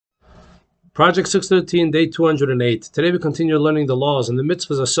Project 613, day 208. Today we continue learning the laws and the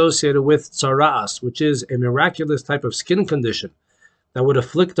mitzvahs associated with tzara'as, which is a miraculous type of skin condition that would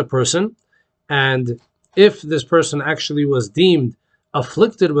afflict a person. And if this person actually was deemed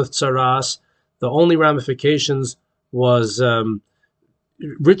afflicted with tzara'as, the only ramifications was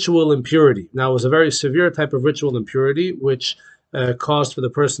ritual impurity. Now, it was a very severe type of ritual impurity, which caused for the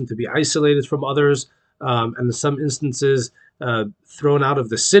person to be isolated from others, and in some instances thrown out of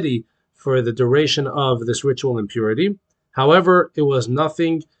the city for the duration of this ritual impurity. However, it was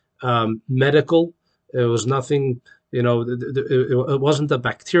nothing medical. It was nothing, it wasn't a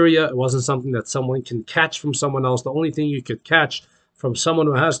bacteria. It wasn't something that someone can catch from someone else. The only thing you could catch from someone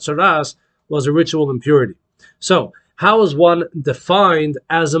who has tzara'as was a ritual impurity. So, how is one defined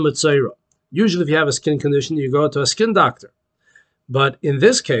as a Metzora? Usually, if you have a skin condition, you go to a skin doctor. But in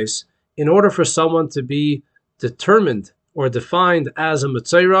this case, in order for someone to be determined or defined as a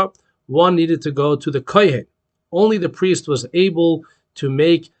Metzora, one needed to go to the kohen. Only the priest was able to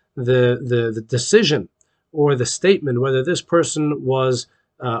make the decision or the statement whether this person was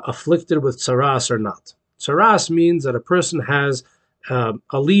afflicted with tzara'as or not. Tzara'as means that a person has a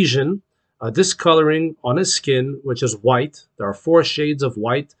lesion, a discoloring on his skin, which is white. There are 4 shades of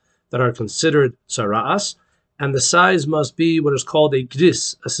white that are considered tzara'as, and the size must be what is called a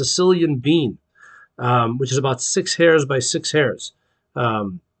gris, a Sicilian bean, which is about 6 hairs by 6 hairs.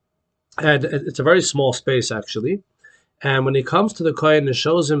 And it's a very small space, actually. And when he comes to the kohen and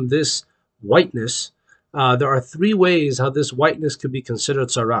shows him this whiteness, there are 3 ways how this whiteness could be considered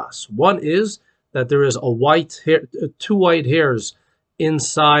tzara'as. One is that there is 2 white hairs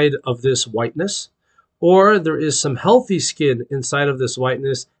inside of this whiteness, or there is some healthy skin inside of this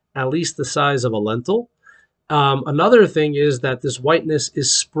whiteness, at least the size of a lentil. Another thing is that this whiteness is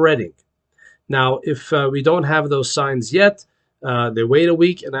spreading. Now, if we don't have those signs yet, they wait a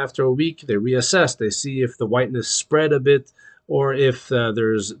week, and after a week, they reassess. They see if the whiteness spread a bit, or if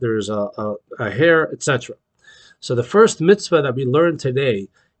there's a hair, etc. So the first mitzvah that we learned today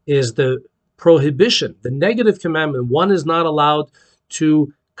is the prohibition, the negative commandment. One is not allowed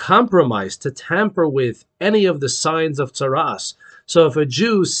to compromise, to tamper with any of the signs of tzara'as. So if a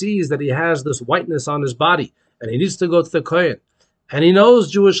Jew sees that he has this whiteness on his body, and he needs to go to the kohen, and he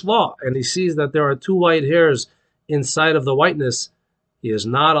knows Jewish law, and he sees that there are 2 white hairs inside of the whiteness, he is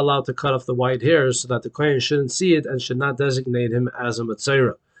not allowed to cut off the white hairs so that the kohen shouldn't see it and should not designate him as a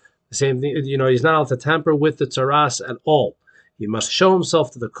metzora. The same thing, he's not allowed to tamper with the tzara'as at all. He must show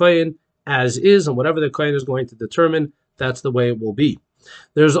himself to the kohen as is, and whatever the kohen is going to determine, that's the way it will be.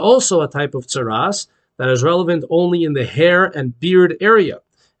 There's also a type of tzara'as that is relevant only in the hair and beard area,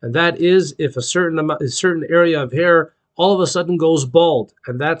 and that is if a certain area of hair all of a sudden goes bald,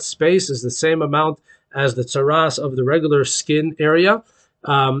 and that space is the same amount as the tzara'as of the regular skin area.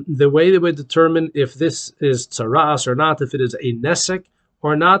 The way they would determine if this is tzara'as or not, if it is a nesek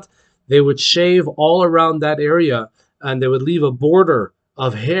or not, they would shave all around that area, and they would leave a border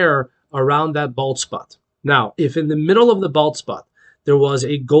of hair around that bald spot. Now, if in the middle of the bald spot there was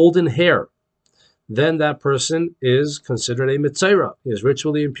a golden hair, then that person is considered a metzora. He is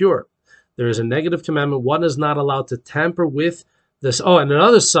ritually impure. There is a negative commandment. One is not allowed to tamper with this. Oh, and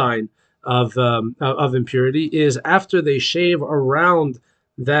another sign of impurity is after they shave around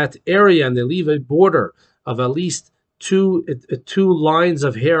that area and they leave a border of at least two lines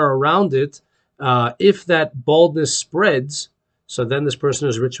of hair around it, if that baldness spreads, so then this person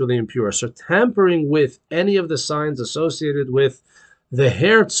is ritually impure. So tampering with any of the signs associated with the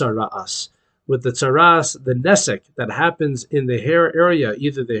hair tzara'as, with the tzara'as, the nesek that happens in the hair area,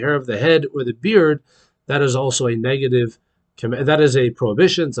 either the hair of the head or the beard, that is also a negative. That is a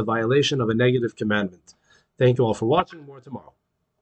prohibition. It's a violation of a negative commandment. Thank you all for watching. More tomorrow.